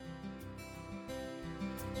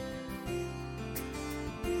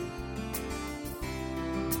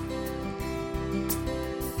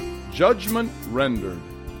Judgment Rendered.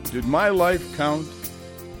 Did my life count?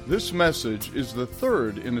 This message is the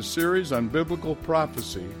third in a series on biblical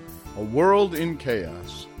prophecy, A World in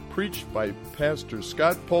Chaos, preached by Pastor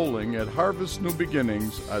Scott Poling at Harvest New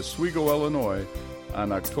Beginnings, Oswego, Illinois,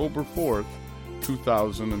 on October 4th,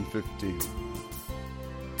 2015.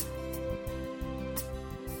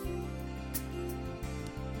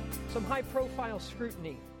 Some high-profile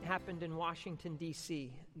scrutiny happened in Washington,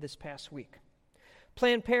 D.C. this past week.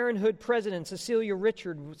 Planned Parenthood President Cecilia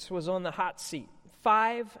Richards was on the hot seat.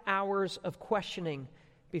 5 hours of questioning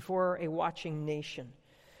before a watching nation.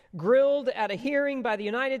 Grilled at a hearing by the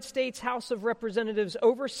United States House of Representatives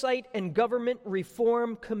Oversight and Government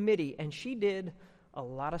Reform Committee, and she did a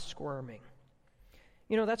lot of squirming.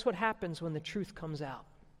 You know, that's what happens when the truth comes out.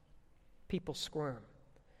 People squirm.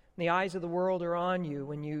 The eyes of the world are on you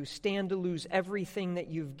when you stand to lose everything that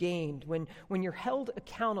you've gained, when you're held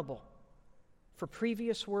accountable for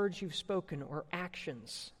previous words you've spoken or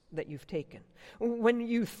actions that you've taken. When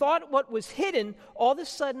you thought what was hidden, all of a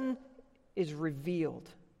sudden is revealed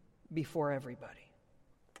before everybody.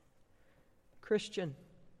 Christian,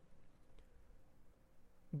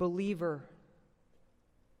 believer,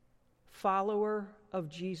 follower of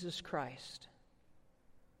Jesus Christ,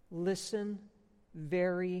 listen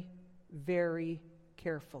very, very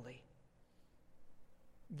carefully.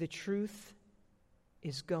 The truth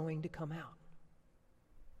is going to come out.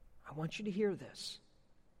 I want you to hear this.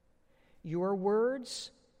 Your words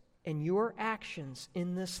and your actions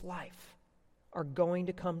in this life are going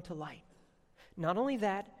to come to light. Not only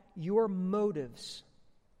that, your motives,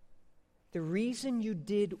 the reason you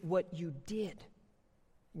did what you did,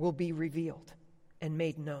 will be revealed and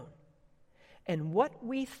made known. And what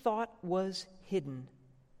we thought was hidden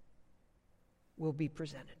will be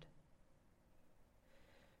presented.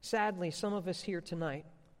 Sadly, some of us here tonight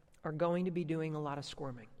are going to be doing a lot of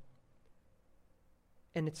squirming.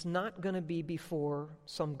 And it's not going to be before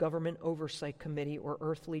some government oversight committee or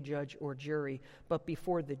earthly judge or jury, but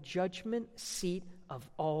before the judgment seat of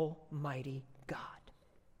Almighty God.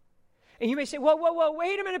 And you may say, whoa,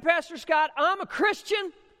 wait a minute, Pastor Scott, I'm a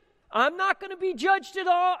Christian. I'm not going to be judged at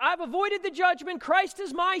all. I've avoided the judgment. Christ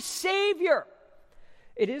is my Savior.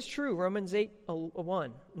 It is true, Romans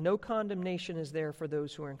 8:1, no condemnation is there for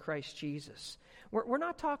those who are in Christ Jesus. We're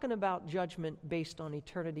not talking about judgment based on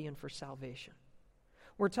eternity and for salvation.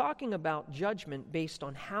 We're talking about judgment based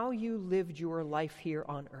on how you lived your life here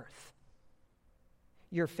on earth.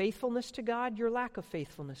 Your faithfulness to God, your lack of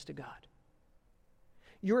faithfulness to God.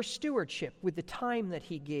 Your stewardship with the time that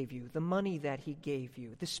He gave you, the money that He gave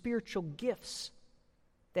you, the spiritual gifts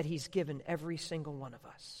that He's given every single one of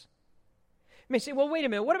us. You may say, well, wait a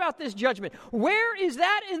minute, what about this judgment? Where is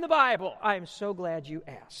that in the Bible? I am so glad you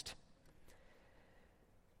asked.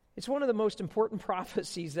 It's one of the most important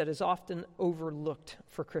prophecies that is often overlooked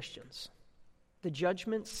for Christians. The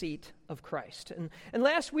judgment seat of Christ. And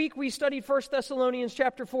last week we studied 1 Thessalonians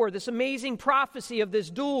chapter 4, this amazing prophecy of this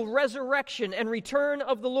dual resurrection and return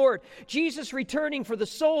of the Lord. Jesus returning for the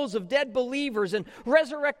souls of dead believers and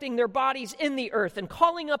resurrecting their bodies in the earth and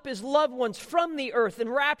calling up His loved ones from the earth and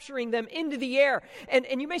rapturing them into the air. And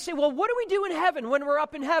you may say, well, what do we do in heaven when we're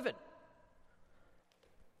up in heaven?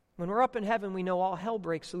 When we're up in heaven, we know all hell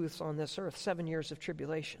breaks loose on this earth, 7 years of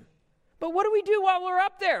tribulation. But what do we do while we're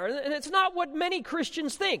up there? And it's not what many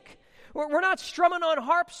Christians think. We're not strumming on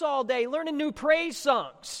harps all day, learning new praise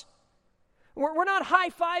songs. We're not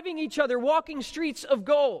high-fiving each other, walking streets of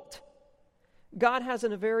gold. God has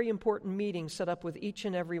a very important meeting set up with each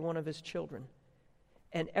and every one of His children.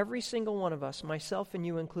 And every single one of us, myself and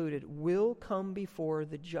you included, will come before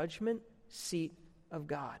the judgment seat of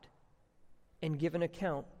God and give an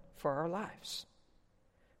account for our lives.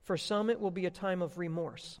 For some, it will be a time of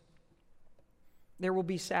remorse. There will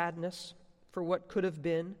be sadness for what could have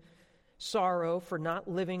been, sorrow for not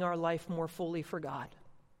living our life more fully for God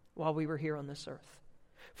while we were here on this earth.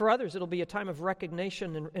 For others, it'll be a time of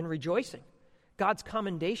recognition and rejoicing. God's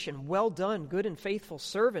commendation, well done, good and faithful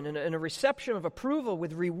servant, and a reception of approval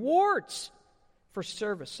with rewards for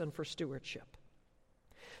service and for stewardship.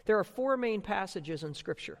 There are 4 main passages in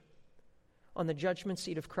Scripture on the judgment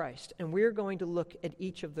seat of Christ, and we're going to look at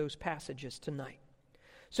each of those passages tonight.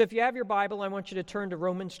 So if you have your Bible, I want you to turn to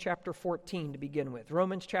Romans chapter 14 to begin with.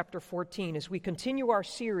 Romans chapter 14, as we continue our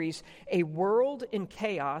series, A World in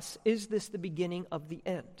Chaos, Is This the Beginning of the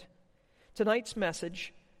End? Tonight's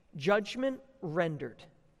message, Judgment Rendered.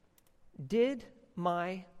 Did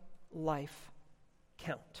my life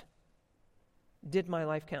count? Did my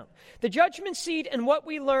life count? The judgment seat and what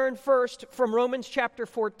we learn first from Romans chapter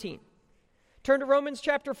 14. Turn to Romans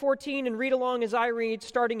chapter 14 and read along as I read,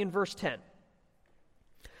 starting in verse 10.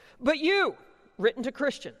 But you, written to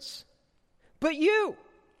Christians, but you,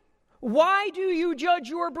 why do you judge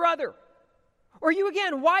your brother? Or you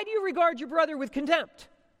again, why do you regard your brother with contempt?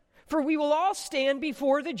 For we will all stand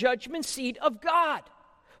before the judgment seat of God.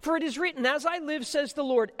 For it is written, as I live, says the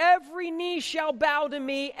Lord, every knee shall bow to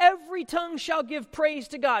me, every tongue shall give praise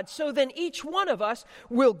to God. So then each one of us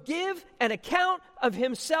will give an account of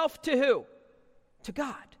himself to who? To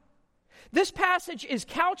God. This passage is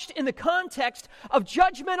couched in the context of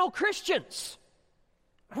judgmental Christians.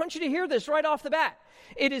 I want you to hear this right off the bat.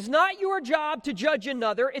 It is not your job to judge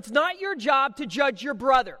another. It's not your job to judge your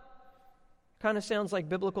brother. Kind of sounds like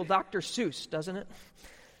biblical Dr. Seuss, doesn't it?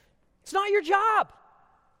 It's not your job.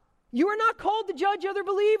 You are not called to judge other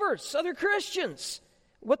believers, other Christians.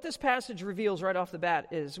 What this passage reveals right off the bat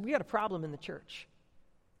is we got a problem in the church.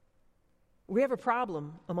 We have a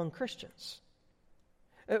problem among Christians.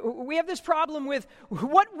 We have this problem with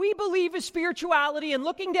what we believe is spirituality and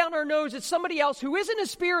looking down our nose at somebody else who isn't as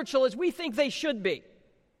spiritual as we think they should be.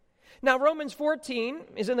 Now, Romans 14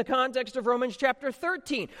 is in the context of Romans chapter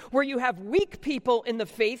 13, where you have weak people in the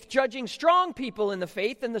faith judging strong people in the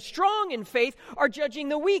faith, and the strong in faith are judging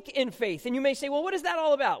the weak in faith. And you may say, well, what is that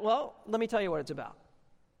all about? Well, let me tell you what it's about.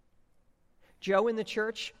 Joe in the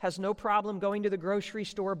church has no problem going to the grocery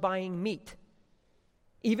store buying meat,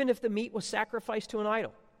 even if the meat was sacrificed to an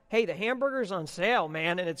idol. Hey, the hamburger's on sale,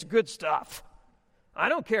 man, and it's good stuff. I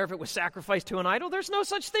don't care if it was sacrificed to an idol. There's no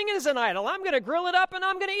such thing as an idol. I'm going to grill it up and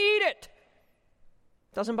I'm going to eat it.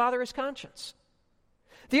 Doesn't bother his conscience.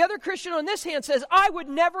 The other Christian on this hand says, I would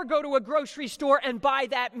never go to a grocery store and buy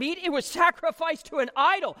that meat. It was sacrificed to an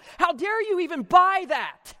idol. How dare you even buy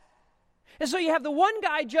that? And so you have the one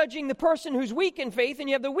guy judging the person who's weak in faith, and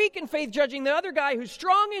you have the weak in faith judging the other guy who's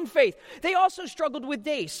strong in faith. They also struggled with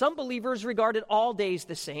days. Some believers regarded all days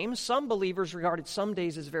the same. Some believers regarded some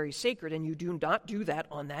days as very sacred, and you do not do that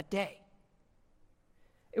on that day.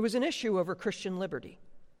 It was an issue over Christian liberty.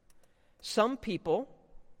 Some people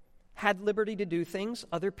had liberty to do things,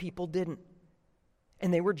 other people didn't.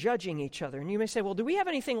 And they were judging each other. And you may say, well, do we have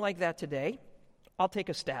anything like that today? I'll take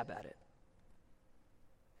a stab at it.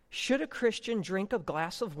 Should a Christian drink a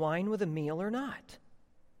glass of wine with a meal or not?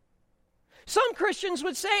 Some Christians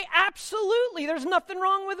would say, absolutely, there's nothing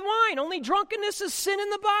wrong with wine. Only drunkenness is sin in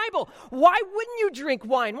the Bible. Why wouldn't you drink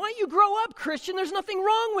wine? Why don't you grow up, Christian? There's nothing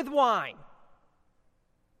wrong with wine.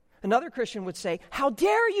 Another Christian would say, how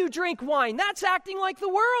dare you drink wine? That's acting like the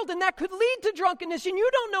world, and that could lead to drunkenness, and you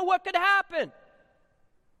don't know what could happen.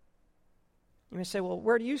 You may say, well,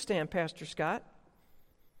 where do you stand, Pastor Scott?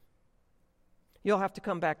 You'll have to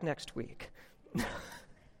come back next week.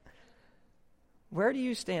 Where do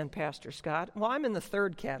you stand, Pastor Scott? Well, I'm in the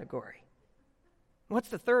third category. What's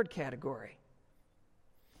the third category?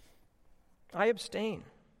 I abstain.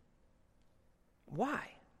 Why?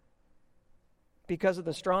 Because of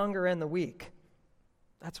the stronger and the weak.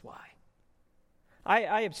 That's why.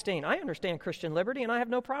 I abstain. I understand Christian liberty, and I have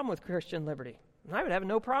no problem with Christian liberty. And I would have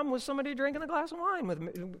no problem with somebody drinking a glass of wine with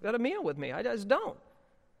me, at a meal with me. I just don't.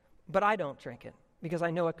 But I don't drink it because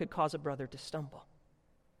I know it could cause a brother to stumble.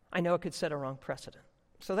 I know it could set a wrong precedent.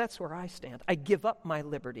 So that's where I stand. I give up my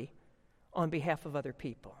liberty on behalf of other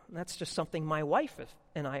people. And that's just something my wife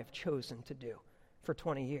and I have chosen to do for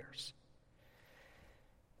 20 years.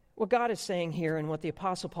 What God is saying here and what the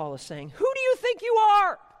Apostle Paul is saying, who do you think you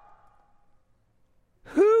are?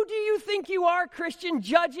 Who do you think you are, Christian,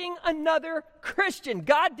 judging another Christian?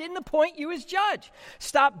 God didn't appoint you as judge.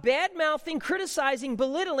 Stop bad-mouthing, criticizing,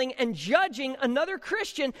 belittling, and judging another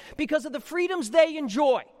Christian because of the freedoms they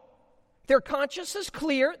enjoy. Their conscience is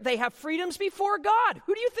clear. They have freedoms before God.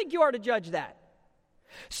 Who do you think you are to judge that?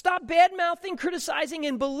 Stop bad-mouthing, criticizing,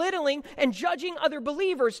 and belittling and judging other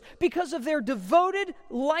believers because of their devoted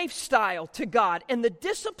lifestyle to God and the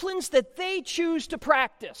disciplines that they choose to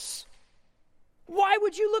practice. Why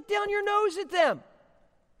would you look down your nose at them?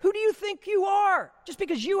 Who do you think you are? Just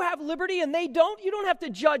because you have liberty and they don't, you don't have to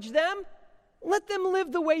judge them. Let them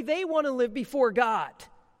live the way they want to live before God.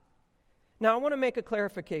 Now, I want to make a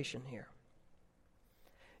clarification here.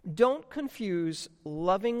 Don't confuse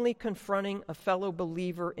lovingly confronting a fellow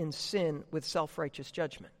believer in sin with self-righteous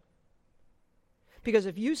judgment. Because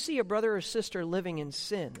if you see a brother or sister living in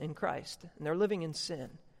sin in Christ, and they're living in sin,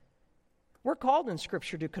 we're called in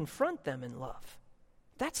Scripture to confront them in love.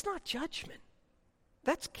 That's not judgment.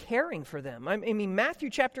 That's caring for them. I mean,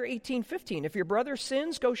 Matthew chapter 18:15. If your brother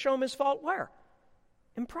sins, go show him his fault where?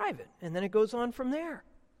 In private. And then it goes on from there.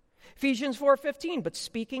 Ephesians 4:15. But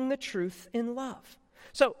speaking the truth in love.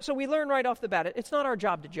 So we learn right off the bat, it's not our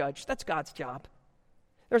job to judge. That's God's job.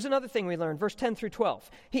 There's another thing we learn, verse 10 through 12.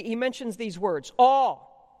 He mentions these words,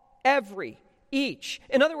 all, every, each.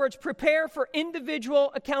 In other words, prepare for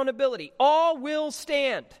individual accountability. All will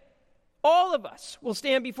stand. All of us will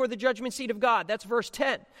stand before the judgment seat of God. That's verse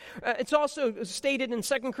 10. It's also stated in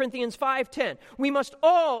 2 Corinthians 5:10. We must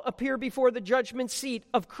all appear before the judgment seat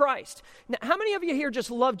of Christ. Now, how many of you here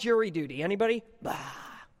just love jury duty? Anybody? Bah.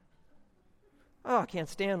 Oh, I can't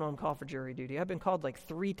stand when I'm called for jury duty. I've been called like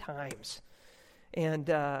 3 times. And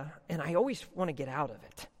I always want to get out of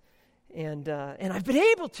it. And I've been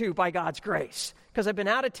able to by God's grace, because I've been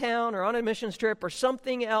out of town or on a mission trip or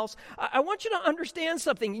something else. I want you to understand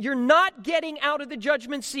something. You're not getting out of the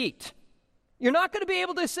judgment seat. You're not going to be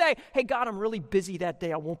able to say, hey, God, I'm really busy that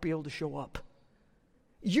day. I won't be able to show up.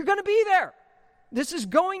 You're going to be there. This is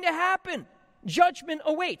going to happen. Judgment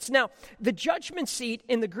awaits. Now, the judgment seat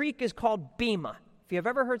in the Greek is called bema. If you've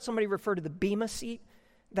ever heard somebody refer to the bema seat,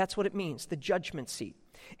 that's what it means, the judgment seat.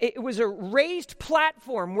 It was a raised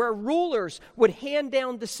platform where rulers would hand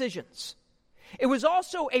down decisions. It was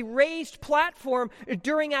also a raised platform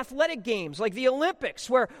during athletic games like the Olympics,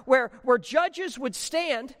 where judges would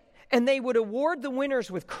stand and they would award the winners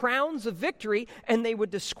with crowns of victory, and they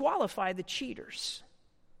would disqualify the cheaters.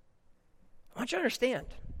 I want you to understand,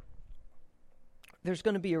 there's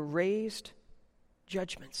going to be a raised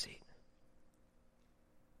judgment seat.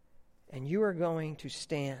 And you are going to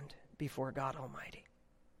stand before God Almighty.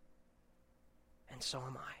 And so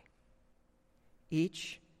am I.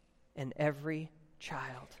 Each and every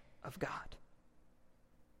child of God.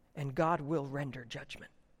 And God will render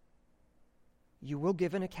judgment. You will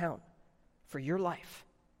give an account for your life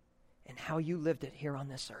and how you lived it here on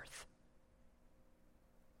this earth.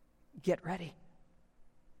 Get ready.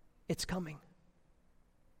 It's coming.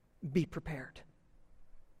 Be prepared.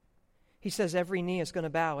 He says every knee is going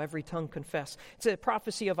to bow, every tongue confess. It's a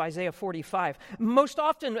prophecy of Isaiah 45. Most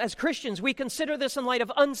often as Christians, we consider this in light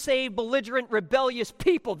of unsaved, belligerent, rebellious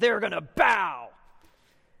people. They're going to bow.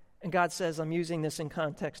 And God says, I'm using this in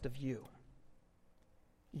context of you.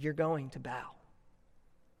 You're going to bow.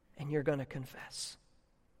 And you're going to confess.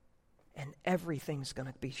 And everything's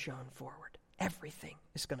going to be shown forward. Everything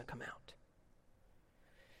is going to come out.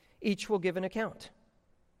 Each will give an account.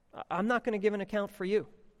 I'm not going to give an account for you.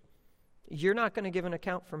 You're not going to give an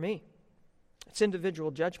account for me. It's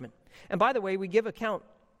individual judgment. And by the way, we give account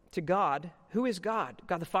to God. Who is God?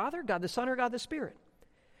 God the Father, God the Son, or God the Spirit?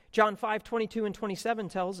 John 5:22 and 27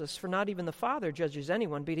 tells us, for not even the Father judges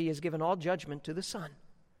anyone, but he has given all judgment to the Son.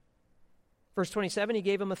 Verse 27, he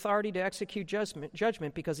gave him authority to execute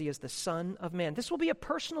judgment because he is the Son of Man. This will be a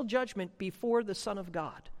personal judgment before the Son of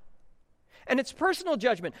God. And it's personal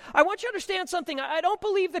judgment. I want you to understand something. I don't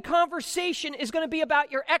believe the conversation is going to be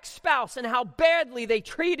about your ex-spouse and how badly they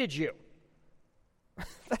treated you.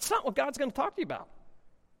 That's not what God's going to talk to you about.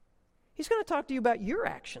 He's going to talk to you about your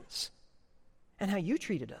actions and how you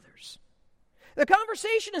treated others. The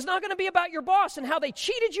conversation is not going to be about your boss and how they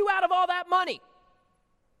cheated you out of all that money.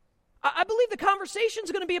 I believe the conversation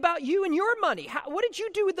is going to be about you and your money. What did you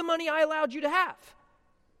do with the money I allowed you to have?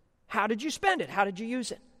 How did you spend it? How did you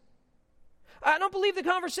use it? I don't believe the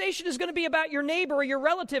conversation is going to be about your neighbor or your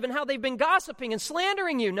relative and how they've been gossiping and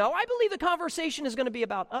slandering you. No, I believe the conversation is going to be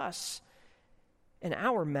about us and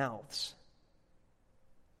our mouths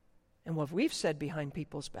and what we've said behind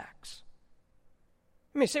people's backs.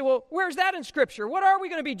 You may say, well, where's that in Scripture? What are we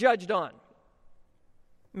going to be judged on?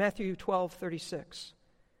 Matthew 12:36.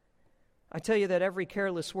 I tell you that every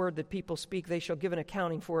careless word that people speak, they shall give an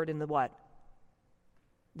accounting for it in the what?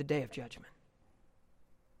 The day of judgment.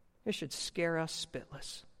 This should scare us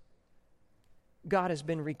spitless. God has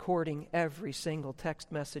been recording every single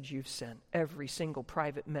text message you've sent, every single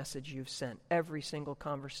private message you've sent, every single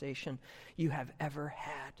conversation you have ever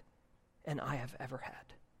had, and I have ever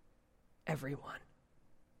had. Everyone.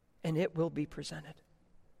 And it will be presented.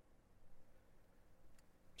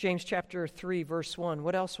 James chapter 3, verse 1,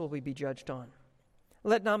 what else will we be judged on?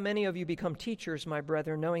 Let not many of you become teachers, my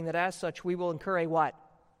brethren, knowing that as such we will incur a what?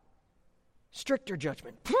 Stricter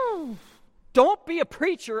judgment. Don't be a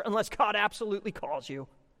preacher unless God absolutely calls you.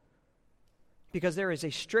 Because there is a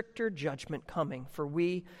stricter judgment coming for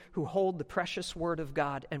we who hold the precious word of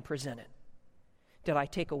God and present it. Did I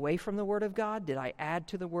take away from the word of God? Did I add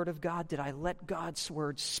to the word of God? Did I let God's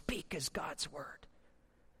word speak as God's word?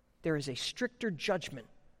 There is a stricter judgment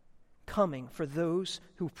coming for those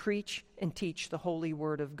who preach and teach the holy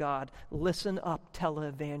word of God. Listen up,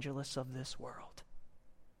 televangelists of this world.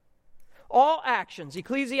 All actions,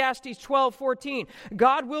 Ecclesiastes 12:14.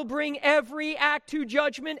 God will bring every act to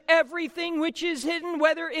judgment, everything which is hidden,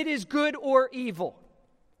 whether it is good or evil.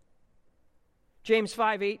 James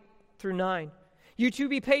 5:8-9. You too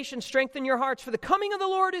be patient, strengthen your hearts, for the coming of the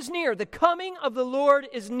Lord is near. The coming of the Lord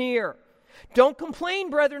is near. Don't complain,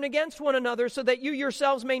 brethren, against one another, so that you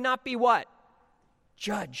yourselves may not be what?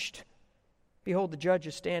 Judged. Behold, the judge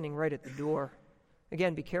is standing right at the door.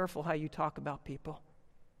 Again, be careful how you talk about people.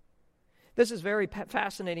 This is a very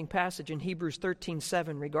fascinating passage in Hebrews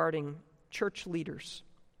 13:7 regarding church leaders.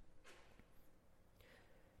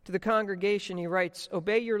 To the congregation, he writes,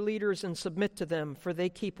 "Obey your leaders and submit to them, for they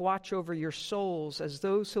keep watch over your souls as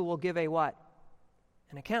those who will give a what?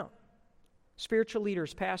 An account." Spiritual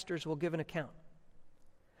leaders, pastors, will give an account.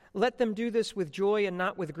 "Let them do this with joy and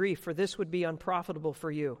not with grief, for this would be unprofitable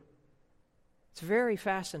for you." It's very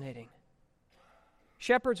fascinating.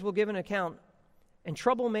 Shepherds will give an account, and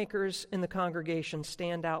troublemakers in the congregation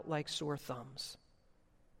stand out like sore thumbs.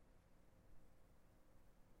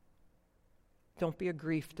 Don't be a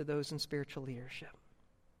grief to those in spiritual leadership.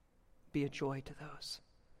 Be a joy to those.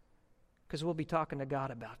 Because we'll be talking to God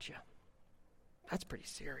about you. That's pretty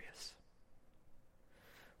serious.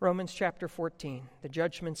 Romans chapter 14, the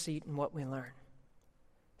judgment seat and what we learn.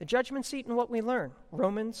 The judgment seat and what we learn.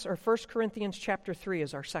 1 Corinthians chapter 3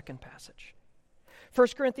 is our second passage.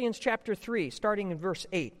 1 Corinthians chapter 3, starting in verse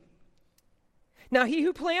 8. "Now he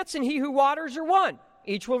who plants and he who waters are one.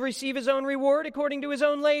 Each will receive his own reward according to his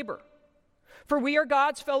own labor. For we are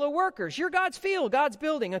God's fellow workers." You're God's field, God's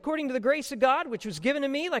building. "According to the grace of God, which was given to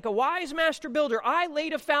me, like a wise master builder, I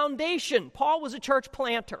laid a foundation." Paul was a church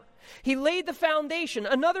planter. He laid the foundation.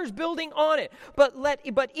 Another's building on it.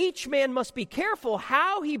 But each man must be careful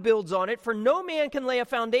how he builds on it, for no man can lay a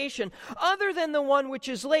foundation other than the one which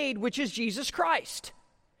is laid, which is Jesus Christ.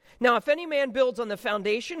 "Now, if any man builds on the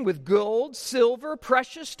foundation with gold, silver,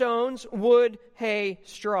 precious stones, wood, hay,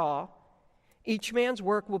 straw, each man's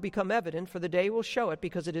work will become evident, for the day will show it,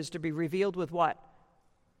 because it is to be revealed with what?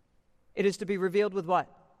 It is to be revealed with what?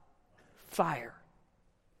 Fire.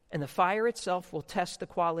 And the fire itself will test the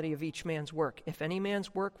quality of each man's work. If any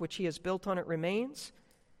man's work which he has built on it remains,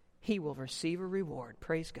 he will receive a reward."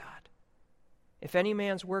 Praise God. "If any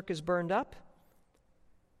man's work is burned up,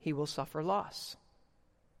 he will suffer loss.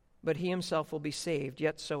 But he himself will be saved,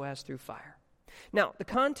 yet so as through fire." Now, the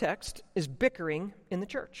context is bickering in the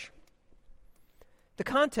church. The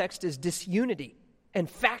context is disunity and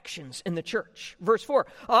factions in the church. Verse 4,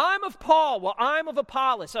 "I'm of Paul, well, I'm of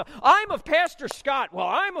Apollos. I'm of Pastor Scott, well,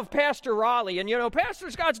 I'm of Pastor Raleigh. And, Pastor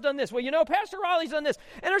Scott's done this. Well, Pastor Raleigh's done this."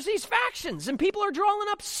 And there's these factions, and people are drawing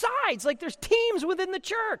up sides like there's teams within the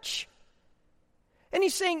church. And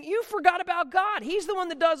he's saying, you forgot about God. He's the one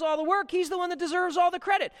that does all the work. He's the one that deserves all the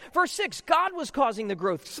credit. Verse 6, God was causing the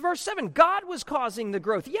growth. Verse 7, God was causing the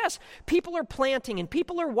growth. Yes, people are planting and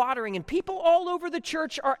people are watering and people all over the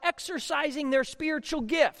church are exercising their spiritual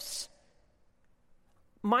gifts.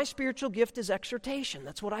 My spiritual gift is exhortation.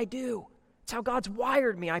 That's what I do. It's how God's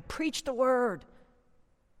wired me. I preach the word.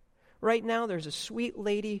 Right now, there's a sweet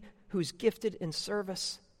lady who's gifted in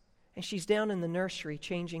service, and she's down in the nursery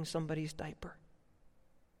changing somebody's diaper.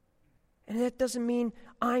 And that doesn't mean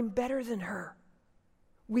I'm better than her.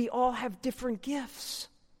 We all have different gifts,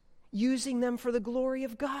 using them for the glory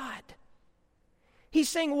of God. He's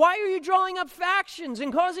saying, why are you drawing up factions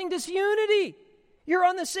and causing disunity? You're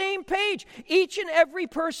on the same page. Each and every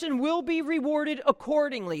person will be rewarded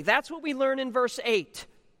accordingly. That's what we learn in verse 8.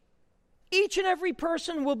 Each and every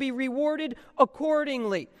person will be rewarded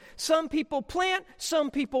accordingly. Some people plant, some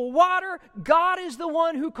people water. God is the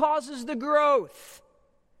one who causes the growth.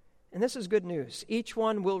 And this is good news. Each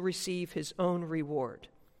one will receive his own reward.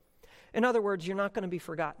 In other words, you're not going to be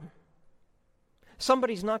forgotten.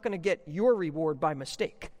 Somebody's not going to get your reward by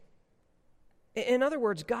mistake. In other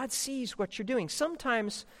words, God sees what you're doing.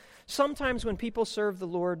 Sometimes when people serve the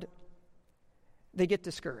Lord, they get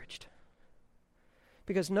discouraged.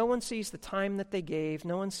 Because no one sees the time that they gave,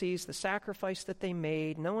 no one sees the sacrifice that they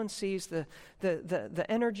made, no one sees the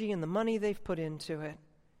energy and the money they've put into it,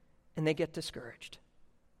 and they get discouraged.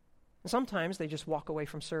 And sometimes they just walk away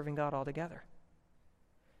from serving God altogether.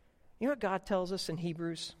 You know what God tells us in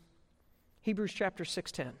Hebrews? Hebrews chapter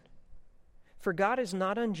 6:10. "For God is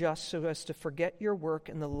not unjust so as to forget your work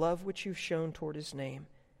and the love which you've shown toward his name,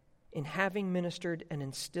 in having ministered and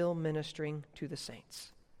in still ministering to the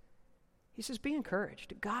saints." He says, be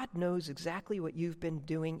encouraged. God knows exactly what you've been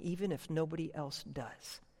doing, even if nobody else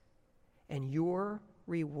does. And your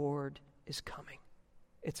reward is coming.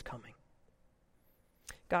 It's coming.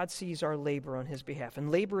 God sees our labor on his behalf. And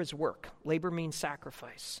labor is work. Labor means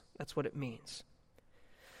sacrifice. That's what it means.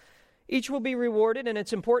 Each will be rewarded, and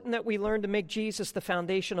it's important that we learn to make Jesus the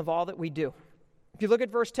foundation of all that we do. If you look at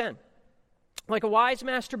verse 10, "Like a wise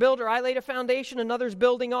master builder, I laid a foundation, another's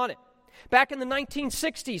building on it." Back in the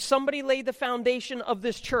 1960s, somebody laid the foundation of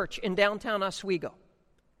this church in downtown Oswego.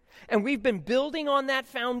 And we've been building on that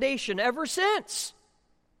foundation ever since.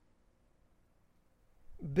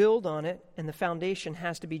 Build on it, and the foundation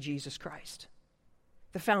has to be Jesus Christ.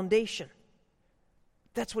 The foundation.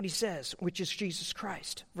 That's what he says, which is Jesus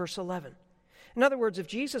Christ. Verse 11. In other words, if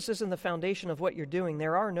Jesus isn't the foundation of what you're doing,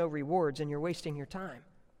 there are no rewards and you're wasting your time.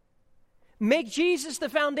 Make Jesus the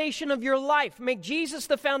foundation of your life. Make Jesus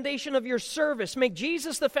the foundation of your service. Make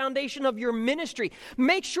Jesus the foundation of your ministry.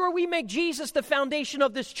 Make sure we make Jesus the foundation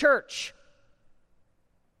of this church.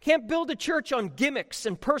 Can't build a church on gimmicks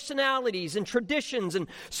and personalities and traditions and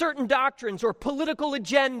certain doctrines or political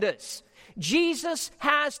agendas. Jesus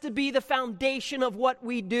has to be the foundation of what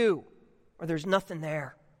we do, or there's nothing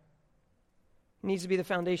there. It needs to be the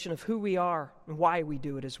foundation of who we are and why we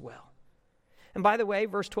do it as well. And by the way,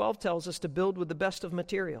 verse 12 tells us to build with the best of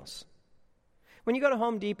materials. When you go to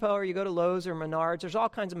Home Depot or you go to Lowe's or Menards, there's all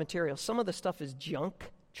kinds of materials. Some of the stuff is junk,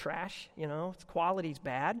 trash, its quality's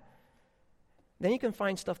bad. Then you can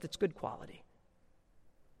find stuff that's good quality.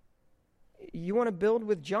 You want to build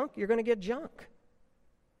with junk, you're going to get junk.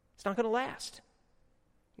 It's not going to last.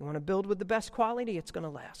 You want to build with the best quality, it's going to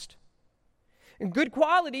last. And good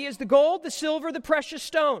quality is the gold, the silver, the precious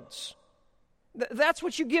stones. That's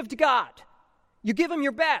what you give to God. You give him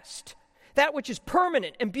your best. That which is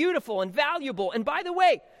permanent and beautiful and valuable. And by the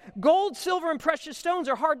way, gold, silver, and precious stones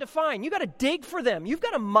are hard to find. You've got to dig for them. You've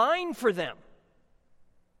got to mine for them.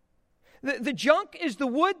 The junk is the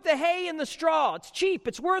wood, the hay, and the straw. It's cheap,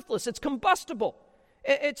 it's worthless, it's combustible.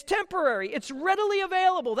 It's temporary, it's readily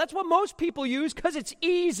available. That's what most people use because it's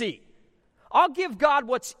easy. I'll give God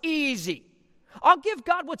what's easy. I'll give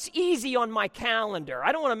God what's easy on my calendar.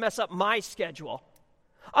 I don't want to mess up my schedule.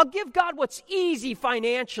 I'll give God what's easy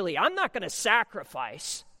financially. I'm not going to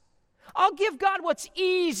sacrifice. I'll give God what's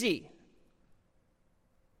easy.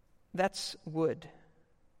 That's wood.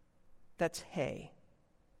 That's hay.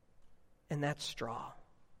 And that's straw.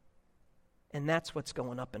 And that's what's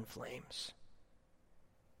going up in flames.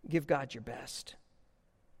 Give God your best.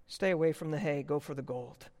 Stay away from the hay. Go for the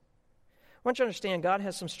gold. I want you to understand, God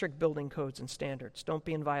has some strict building codes and standards. Don't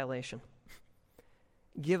be in violation.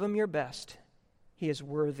 Give him your best. He is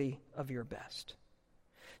worthy of your best.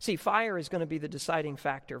 See, fire is going to be the deciding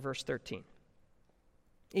factor, verse 13.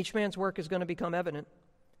 Each man's work is going to become evident.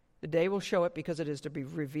 The day will show it because it is to be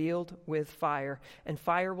revealed with fire, and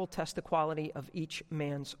fire will test the quality of each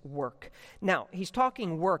man's work. Now, he's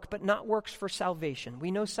talking work, but not works for salvation.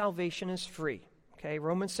 We know salvation is free. Okay,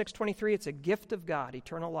 Romans 6:23, it's a gift of God,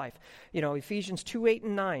 eternal life. Ephesians 2:8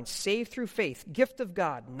 and 9, saved through faith, gift of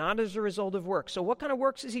God, not as a result of works. So what kind of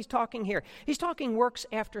works is he talking here? He's talking works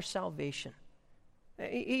after salvation.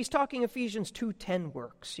 He's talking Ephesians 2:10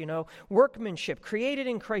 works, workmanship created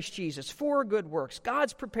in Christ Jesus for good works.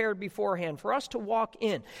 God's prepared beforehand for us to walk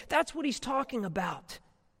in. That's what he's talking about.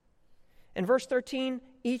 In verse 13,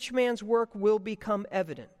 each man's work will become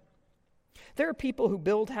evident. There are people who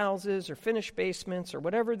build houses or finish basements or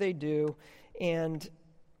whatever they do, and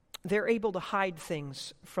they're able to hide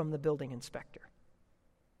things from the building inspector.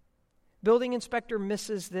 Building inspector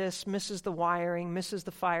misses this, misses the wiring, misses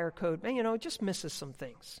the fire code, just misses some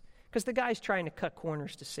things because the guy's trying to cut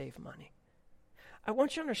corners to save money. I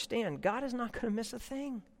want you to understand, God is not going to miss a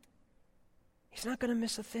thing. He's not going to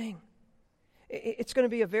miss a thing. It's going to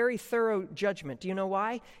be a very thorough judgment. Do you know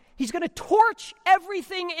why? He's going to torch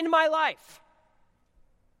everything in my life.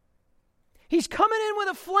 He's coming in with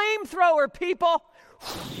a flamethrower, people.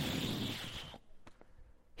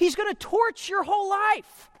 He's going to torch your whole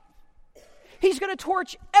life. He's going to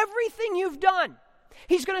torch everything you've done.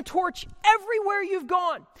 He's going to torch everywhere you've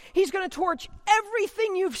gone. He's going to torch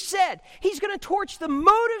everything you've said. He's going to torch the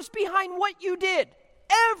motives behind what you did.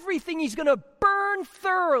 Everything he's going to burn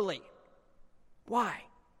thoroughly. Why?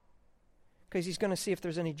 Because he's going to see if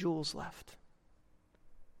there's any jewels left.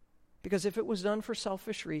 Because if it was done for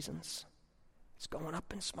selfish reasons, it's going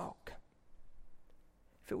up in smoke.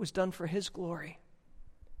 If it was done for his glory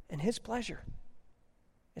and his pleasure,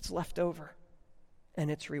 it's left over. And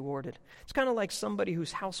it's rewarded. It's kind of like somebody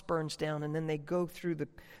whose house burns down and then they go through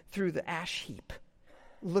the ash heap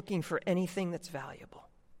looking for anything that's valuable.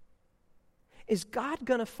 Is God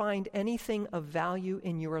going to find anything of value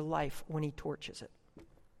in your life when he torches it?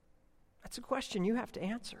 That's a question you have to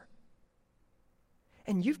answer.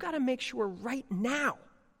 And you've got to make sure right now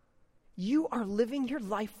you are living your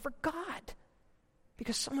life for God.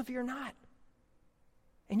 Because some of you are not.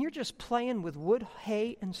 And you're just playing with wood,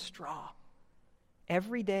 hay, and straw.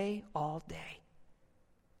 Every day, all day.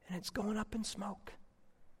 And it's going up in smoke.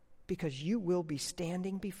 Because you will be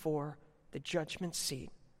standing before the judgment seat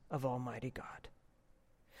of Almighty God.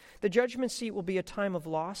 The judgment seat will be a time of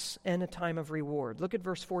loss and a time of reward. Look at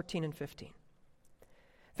verse 14 and 15.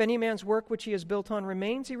 If any man's work which he has built on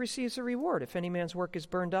remains, he receives a reward. If any man's work is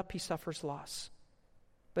burned up, he suffers loss.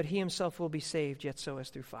 But he himself will be saved, yet so as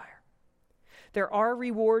through fire. There are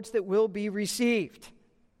rewards that will be received.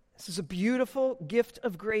 This is a beautiful gift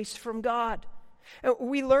of grace from God.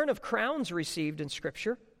 We learn of crowns received in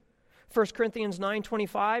Scripture. 1 Corinthians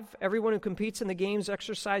 9:25, everyone who competes in the games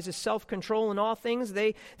exercises self-control in all things.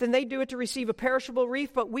 They do it to receive a perishable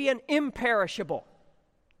wreath, but we an imperishable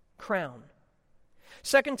crown.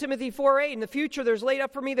 2 Timothy 4:8, in the future there's laid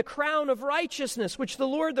up for me the crown of righteousness, which the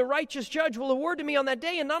Lord, the righteous judge, will award to me on that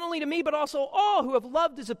day, and not only to me, but also all who have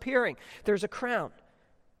loved his appearing. There's a crown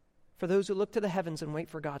for those who look to the heavens and wait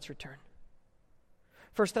for God's return.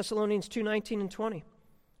 1 Thessalonians 2:19 and 20.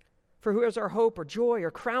 For who is our hope or joy or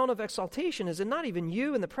crown of exaltation? Is it not even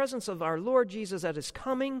you in the presence of our Lord Jesus at his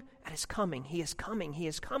coming? At his coming, he is coming, he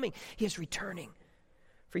is coming, he is returning.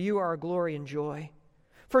 For you are our glory and joy.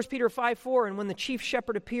 1 Peter 5:4, and when the chief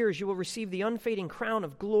shepherd appears, you will receive the unfading crown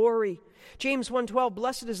of glory. James 1:12,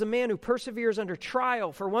 blessed is the man who perseveres under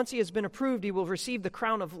trial, for once he has been approved, he will receive the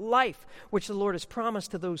crown of life, which the Lord has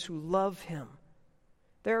promised to those who love him.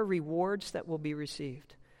 There are rewards that will be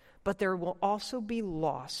received, but there will also be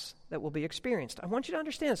loss that will be experienced. I want you to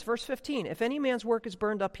understand this. Verse 15, if any man's work is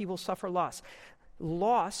burned up, he will suffer loss.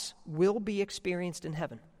 Loss will be experienced in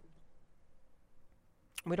heaven.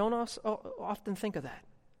 We don't often think of that.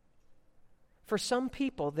 For some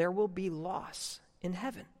people, there will be loss in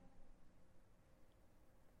heaven.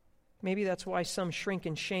 Maybe that's why some shrink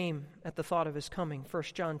in shame at the thought of his coming.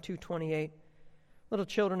 1 John 2:28, little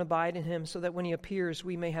children, abide in him, so that when he appears,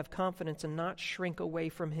 we may have confidence and not shrink away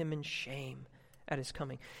from him in shame at his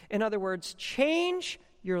coming. In other words, change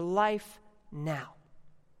your life now.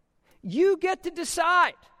 You get to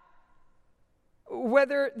decide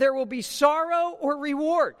whether there will be sorrow or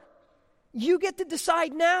reward. You get to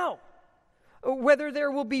decide now whether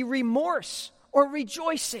there will be remorse or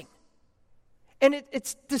rejoicing. And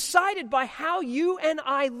it's decided by how you and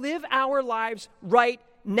I live our lives right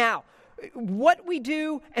now. What we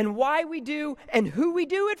do and why we do and who we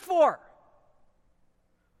do it for.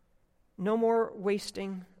 No more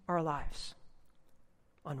wasting our lives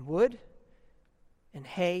on wood and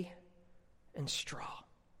hay and straw.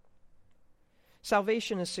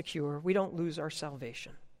 Salvation is secure. We don't lose our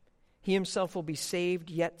salvation. He himself will be saved,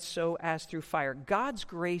 yet so as through fire. God's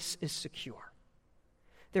grace is secure.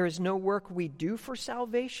 There is no work we do for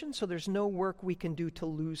salvation, so there's no work we can do to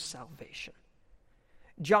lose salvation.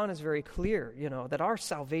 John is very clear, that our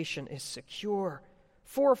salvation is secure.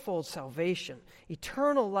 Fourfold salvation,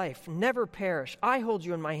 eternal life, never perish. I hold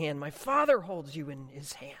you in my hand. My Father holds you in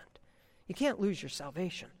his hand. You can't lose your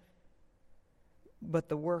salvation. But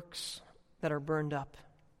the works that are burned up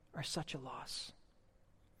are such a loss.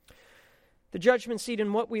 The judgment seat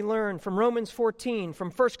and what we learn from Romans 14,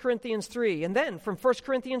 from 1 Corinthians 3, and then from 1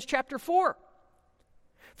 Corinthians chapter 4.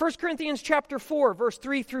 1 Corinthians chapter 4, verse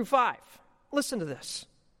 3 through 5. Listen to this.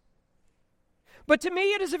 But to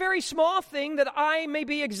me it is a very small thing that I may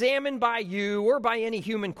be examined by you or by any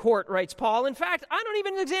human court, writes Paul. In fact, I don't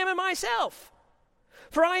even examine myself.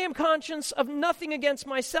 For I am conscious of nothing against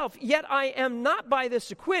myself, yet I am not by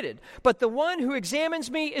this acquitted. But the one who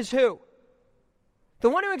examines me is who? The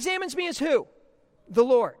one who examines me is who? The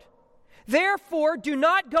Lord. Therefore, do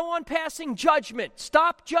not go on passing judgment.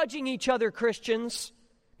 Stop judging each other, Christians,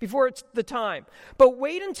 before it's the time. But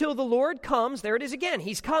wait until the Lord comes. There it is again.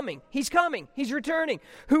 He's coming. He's coming. He's returning.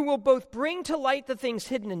 Who will both bring to light the things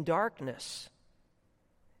hidden in darkness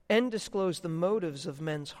and disclose the motives of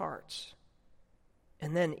men's hearts.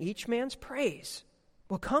 And then each man's praise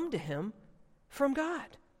will come to him from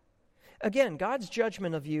God. Again, God's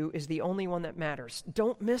judgment of you is the only one that matters.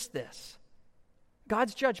 Don't miss this.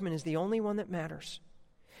 God's judgment is the only one that matters.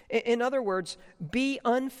 In other words, be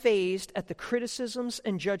unfazed at the criticisms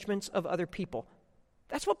and judgments of other people.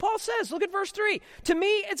 That's what Paul says. Look at verse 3. To me,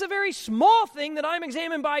 it's a very small thing that I'm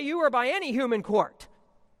examined by you or by any human court.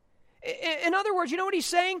 In other words, you know what he's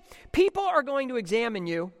saying? People are going to examine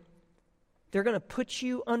you. They're going to put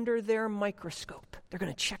you under their microscope. They're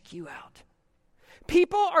going to check you out.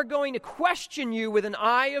 People are going to question you with an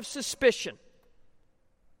eye of suspicion.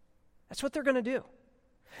 That's what they're going to do.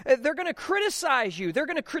 They're going to criticize you. They're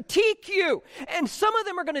going to critique you. And some of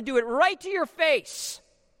them are going to do it right to your face.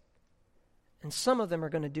 And some of them are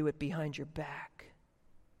going to do it behind your back.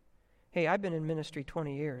 Hey, I've been in ministry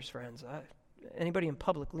 20 years, friends. Anybody in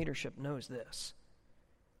public leadership knows this.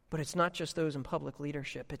 But it's not just those in public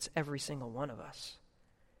leadership. It's every single one of us.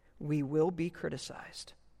 We will be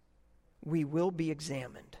criticized. We will be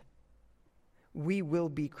examined. we will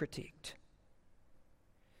be critiqued.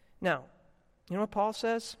 Now, you know what Paul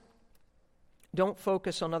says? Don't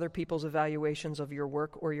focus on other people's evaluations of your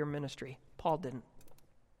work or your ministry. Paul didn't.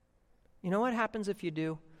 You know what happens if you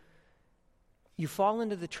do? You fall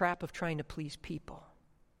into the trap of trying to please people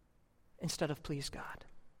instead of please God.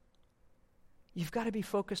 You've got to be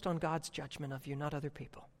focused on God's judgment of you, not other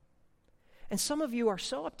people. And some of you are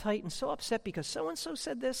so uptight and so upset because so-and-so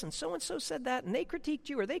said this and so-and-so said that, and they critiqued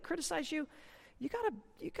you or they criticized you. You gotta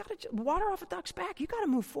water off a duck's back. You got to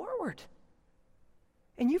move forward.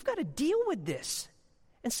 And you've got to deal with this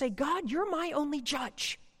and say, God, you're my only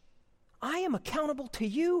judge. I am accountable to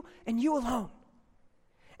you and you alone.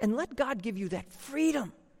 And let God give you that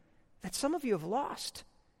freedom that some of you have lost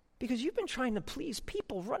because you've been trying to please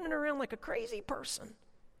people, running around like a crazy person.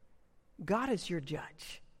 God is your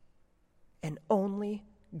judge, and only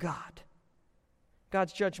God.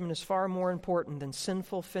 God's judgment is far more important than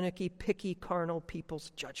sinful, finicky, picky, carnal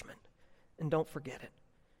people's judgment. And don't forget it.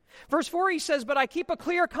 Verse 4, he says, but I keep a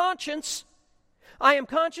clear conscience. I am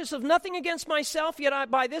conscious of nothing against myself,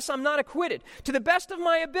 yet by this I'm not acquitted. To the best of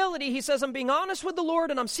my ability, he says, I'm being honest with the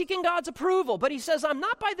Lord and I'm seeking God's approval. But he says, I'm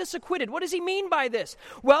not by this acquitted. What does he mean by this?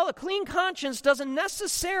 Well, a clean conscience doesn't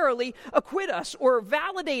necessarily acquit us or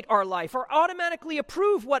validate our life or automatically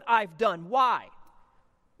approve what I've done. Why?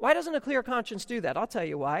 Why doesn't a clear conscience do that? I'll tell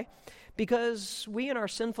you why. Because we in our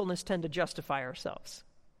sinfulness tend to justify ourselves.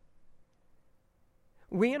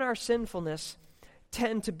 We in our sinfulness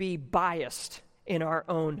tend to be biased in our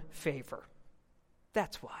own favor.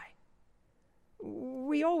 That's why.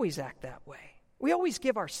 We always act that way. We always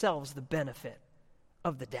give ourselves the benefit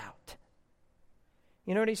of the doubt.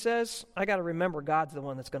 You know what he says? I got to remember God's the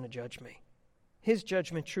one that's going to judge me. His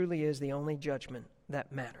judgment truly is the only judgment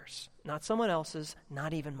that matters. Not someone else's,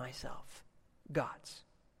 not even myself. God's.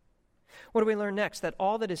 What do we learn next? That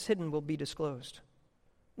all that is hidden will be disclosed.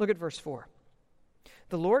 Look at verse 4.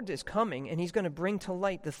 The Lord is coming, and he's going to bring to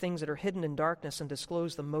light the things that are hidden in darkness and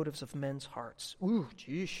disclose the motives of men's hearts. Ooh,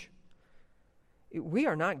 geesh. We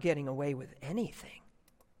are not getting away with anything.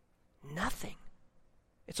 Nothing.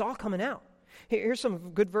 It's all coming out. Here's some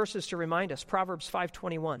good verses to remind us. Proverbs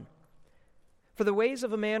 5:21. For the ways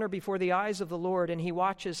of a man are before the eyes of the Lord, and he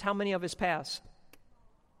watches how many of his paths?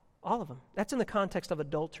 All of them. That's in the context of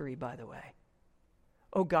adultery, by the way.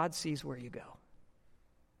 Oh, God sees where you go.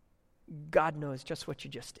 God knows just what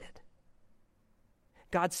you just did.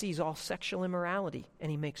 God sees all sexual immorality,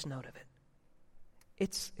 and he makes note of it.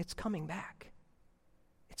 It's coming back.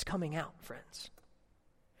 It's coming out, friends.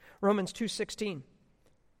 Romans 2:16.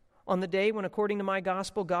 On the day when, according to my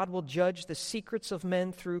gospel, God will judge the secrets of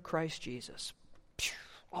men through Christ Jesus.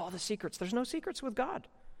 All the secrets. There's no secrets with God.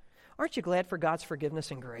 Aren't you glad for God's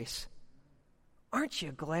forgiveness and grace? Aren't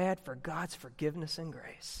you glad for God's forgiveness and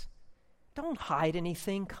grace? Don't hide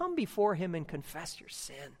anything. Come before him and confess your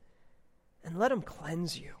sin. And let him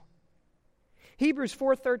cleanse you. Hebrews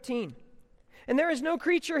 4:13. And there is no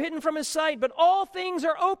creature hidden from his sight, but all things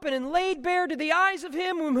are open and laid bare to the eyes of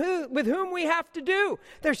him with whom we have to do.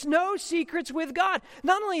 There's no secrets with God.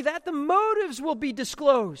 Not only that, the motives will be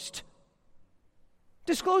disclosed.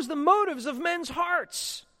 Disclose the motives of men's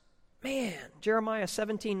hearts. Man, Jeremiah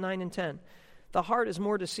 17:9 and 10. The heart is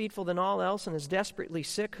more deceitful than all else and is desperately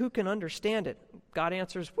sick. Who can understand it? God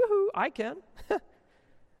answers, woohoo, I can.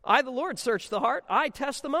 I, the Lord, search the heart. I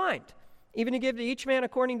test the mind, even to give to each man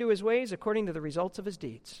according to his ways, according to the results of his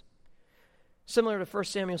deeds. Similar to 1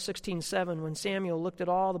 Samuel 16:7, when Samuel looked at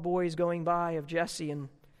all the boys going by of Jesse, and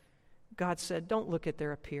God said, don't look at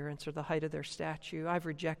their appearance or the height of their stature. I've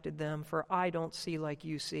rejected them, for I don't see like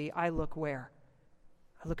you see. I look where?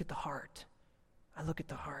 I look at the heart. I look at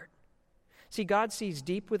the heart. See, God sees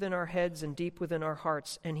deep within our heads and deep within our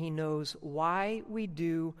hearts, and he knows why we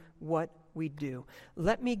do what we do.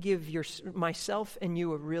 Let me give myself and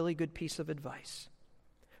you a really good piece of advice.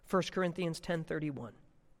 1 Corinthians 10:31.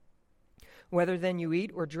 Whether then you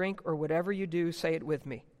eat or drink or whatever you do, say it with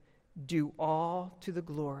me, do all to the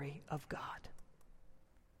glory of God.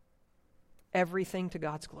 Everything to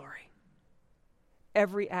God's glory.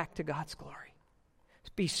 Every act to God's glory.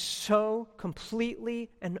 Be so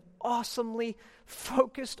completely and awesomely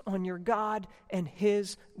focused on your God and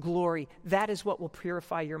his glory. That is what will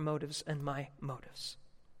purify your motives and my motives.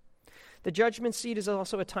 The judgment seat is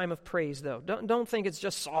also a time of praise, though. Don't think it's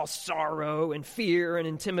just all sorrow and fear and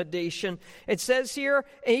intimidation. It says here,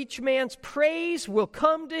 each man's praise will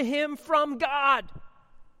come to him from God.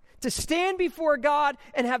 To stand before God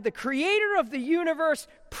and have the creator of the universe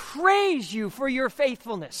praise you for your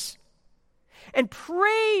faithfulness. And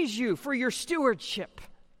praise you for your stewardship.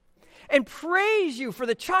 And praise you for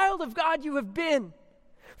the child of God you have been.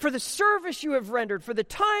 for the service you have rendered, for the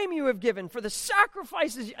time you have given, for the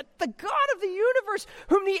sacrifices. The God of the universe,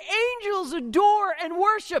 whom the angels adore and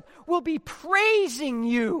worship, will be praising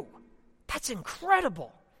you. That's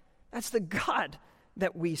incredible. That's the God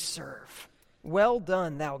that we serve. Well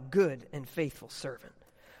done, thou good and faithful servant.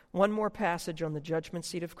 One more passage on the judgment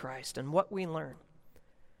seat of Christ and what we learn.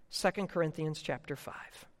 2 Corinthians chapter 5.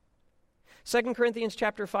 2 Corinthians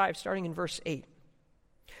chapter 5, starting in verse 8.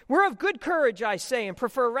 We're of good courage, I say, and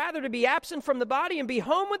prefer rather to be absent from the body and be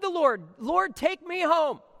home with the Lord. Lord, take me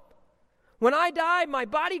home. When I die, my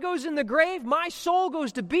body goes in the grave, my soul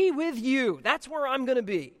goes to be with you. That's where I'm going to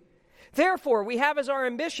be. Therefore, we have as our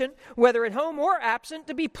ambition, whether at home or absent,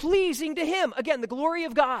 to be pleasing to him. Again, the glory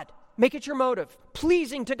of God. Make it your motive.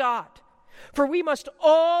 Pleasing to God. For we must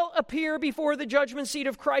all appear before the judgment seat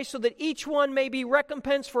of Christ so that each one may be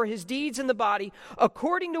recompensed for his deeds in the body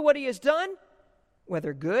according to what he has done,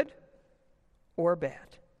 whether good or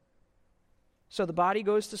bad. So the body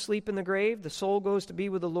goes to sleep in the grave, the soul goes to be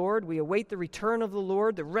with the Lord. We await the return of the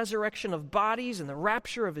Lord, the resurrection of bodies and the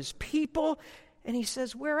rapture of his people. And he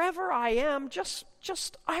says, wherever I am, just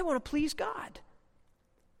I want to please God.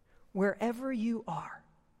 Wherever you are,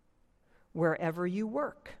 wherever you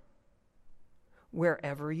work,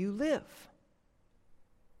 wherever you live,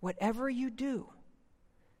 whatever you do,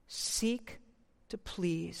 seek to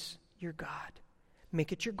please your God.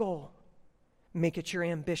 Make it your goal. Make it your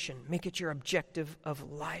ambition. Make it your objective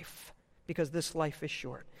of life, because this life is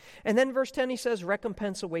short. And then verse 10, he says,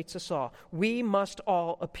 recompense awaits us all. We must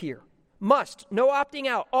all appear. Must, no opting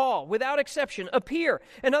out, all, without exception, appear.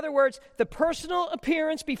 In other words, the personal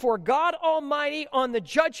appearance before God Almighty on the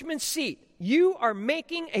judgment seat. You are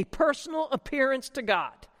making a personal appearance to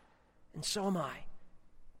God. And so am I.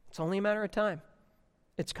 It's only a matter of time.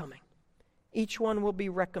 It's coming. Each one will be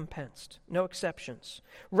recompensed, no exceptions.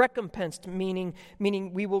 Recompensed meaning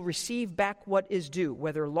we will receive back what is due,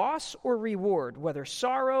 whether loss or reward, whether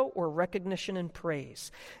sorrow or recognition and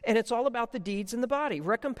praise. And it's all about the deeds in the body.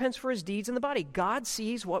 Recompense for his deeds in the body. God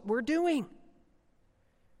sees what we're doing.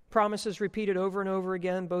 Promises repeated over and over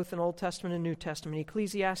again, both in Old Testament and New Testament.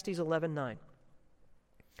 Ecclesiastes 11:9.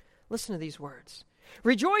 Listen to these words.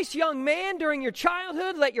 Rejoice, young man, during your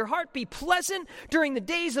childhood. Let your heart be pleasant. During the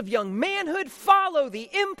days of young manhood, follow the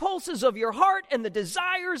impulses of your heart and the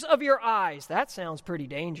desires of your eyes. That sounds pretty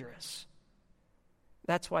dangerous.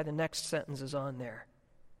 That's why the next sentence is on there.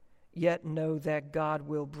 Yet know that God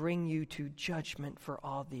will bring you to judgment for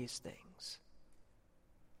all these things.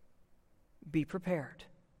 Be prepared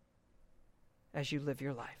as you live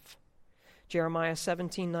your life. Jeremiah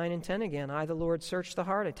 17:9 and 10 again. I, the Lord, search the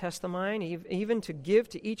heart, I test the mind, even to give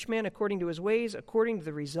to each man according to his ways, according to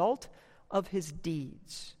the result of his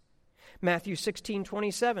deeds. Matthew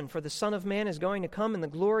 16:27, for the Son of Man is going to come in the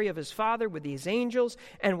glory of his Father with his angels,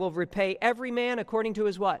 and will repay every man according to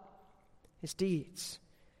his what? His deeds.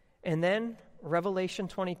 And then Revelation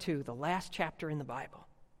 22, the last chapter in the Bible.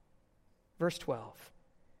 Verse 12.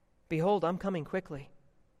 Behold, I'm coming quickly.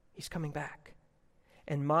 He's coming back.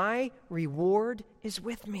 And my reward is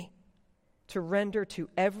with me, to render to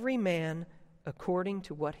every man according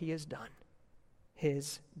to what he has done,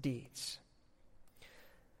 his deeds.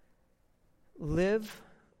 Live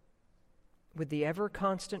with the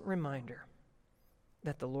ever-constant reminder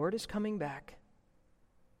that the Lord is coming back,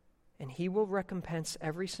 and he will recompense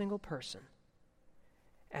every single person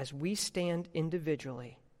as we stand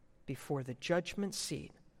individually before the judgment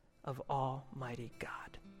seat of Almighty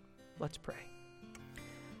God. Let's pray.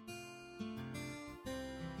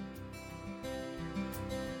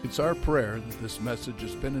 It's our prayer that this message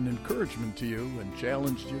has been an encouragement to you and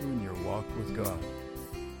challenged you in your walk with God.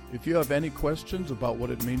 If you have any questions about what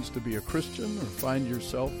it means to be a Christian or find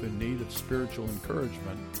yourself in need of spiritual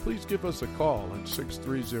encouragement, please give us a call at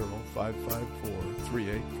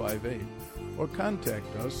 630-554-3858 or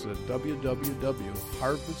contact us at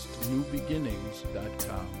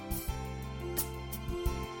www.harvestnewbeginnings.com.